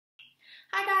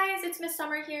Hi guys, it's Miss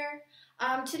Summer here.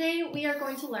 Today we are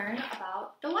going to learn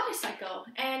about the water cycle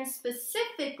and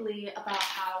specifically about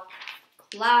how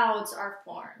clouds are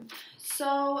formed.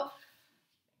 So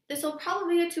this will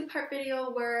probably be a two-part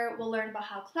video where we'll learn about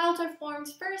how clouds are formed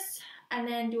first and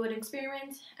then do an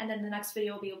experiment, and then the next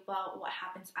video will be about what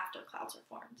happens after clouds are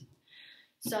formed.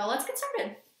 So let's get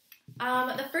started.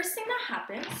 The first thing that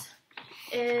happens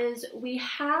is we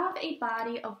have a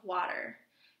body of water.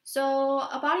 So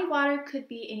a body of water could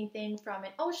be anything from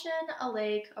an ocean, a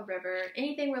lake, a river,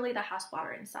 anything really that has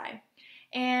water inside.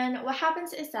 And what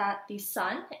happens is that the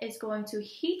sun is going to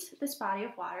heat this body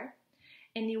of water,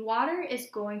 and the water is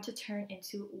going to turn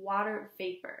into water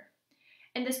vapor.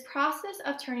 And this process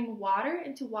of turning water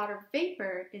into water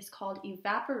vapor is called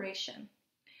evaporation.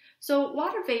 So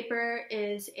water vapor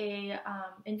is a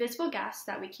invisible gas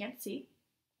that we can't see,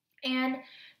 and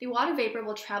the water vapor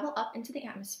will travel up into the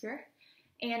atmosphere.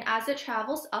 And as it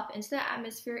travels up into the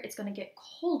atmosphere, it's going to get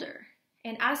colder.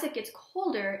 And as it gets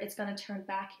colder, it's going to turn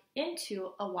back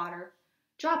into a water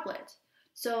droplet.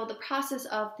 So the process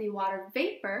of the water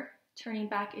vapor turning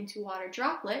back into water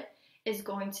droplet is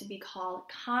going to be called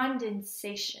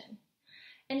condensation.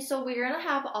 And so we're going to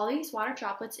have all these water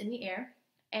droplets in the air,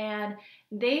 and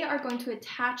they are going to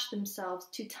attach themselves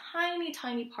to tiny,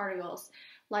 tiny particles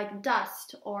like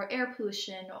dust or air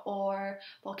pollution or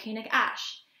volcanic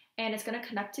ash. And it's going to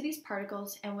connect to these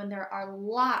particles, and when there are a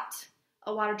lot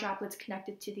of water droplets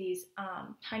connected to these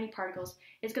tiny particles,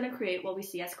 it's going to create what we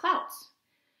see as clouds.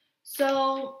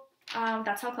 So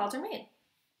that's how clouds are made.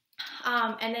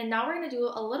 And then now we're going to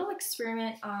do a little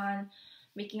experiment on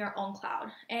making our own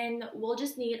cloud. And we'll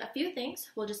just need a few things.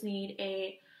 We'll just need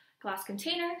a glass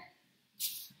container,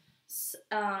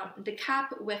 the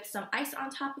cap with some ice on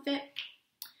top of it.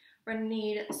 We're going to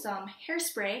need some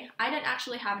hairspray. I didn't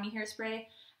actually have any hairspray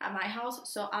at my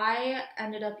house, so I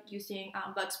ended up using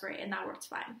bug spray, and that worked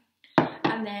fine.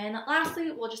 And then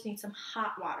lastly, we'll just need some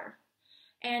hot water.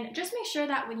 And just make sure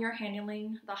that when you're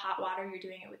handling the hot water, you're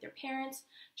doing it with your parents,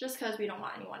 just because we don't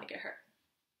want anyone to get hurt.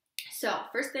 So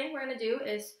first thing we're going to do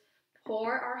is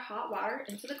pour our hot water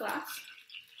into the glass.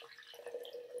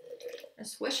 And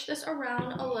swish this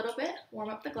around a little bit, warm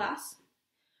up the glass.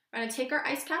 We're going to take our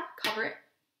ice cap, cover it,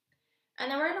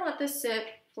 and then we're going to let this sit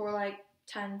for like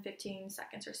 10-15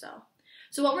 seconds or so.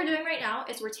 So what we're doing right now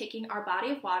is we're taking our body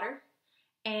of water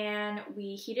and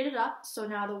we heated it up. So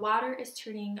now the water is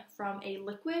turning from a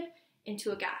liquid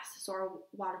into a gas, so our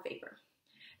water vapor.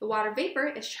 The water vapor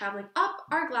is traveling up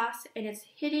our glass and it's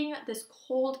hitting this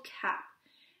cold cap.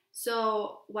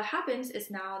 So what happens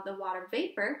is now the water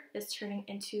vapor is turning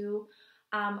into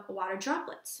water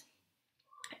droplets.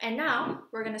 And now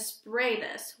we're going to spray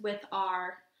this with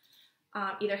our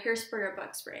either hairspray or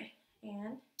bug spray.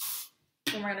 And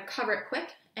then we're going to cover it quick.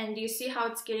 And do you see how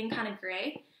it's getting kind of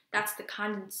gray? That's the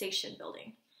condensation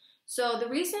building. So the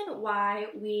reason why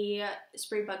we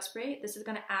spray bug spray, this is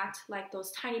going to act like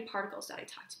those tiny particles that I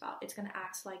talked about. It's going to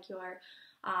act like your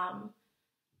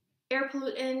air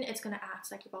pollutant. It's going to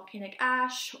act like your volcanic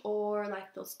ash or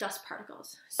like those dust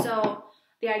particles. So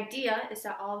the idea is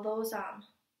that all those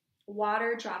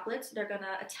water droplets, they're going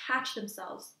to attach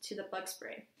themselves to the bug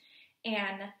spray.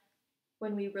 And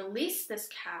when we release this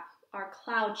cap, our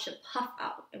cloud should puff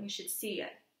out and we should see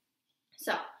it.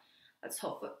 So let's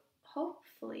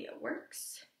hopefully it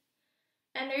works.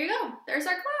 And there you go. There's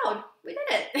our cloud. We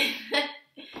did it.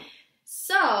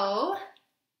 So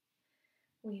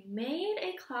we made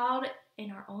a cloud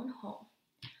in our own home.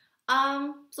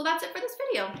 So that's it for this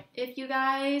video. If you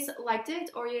guys liked it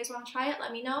or you guys want to try it,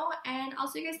 let me know, and I'll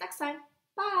see you guys next time.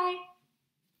 Bye.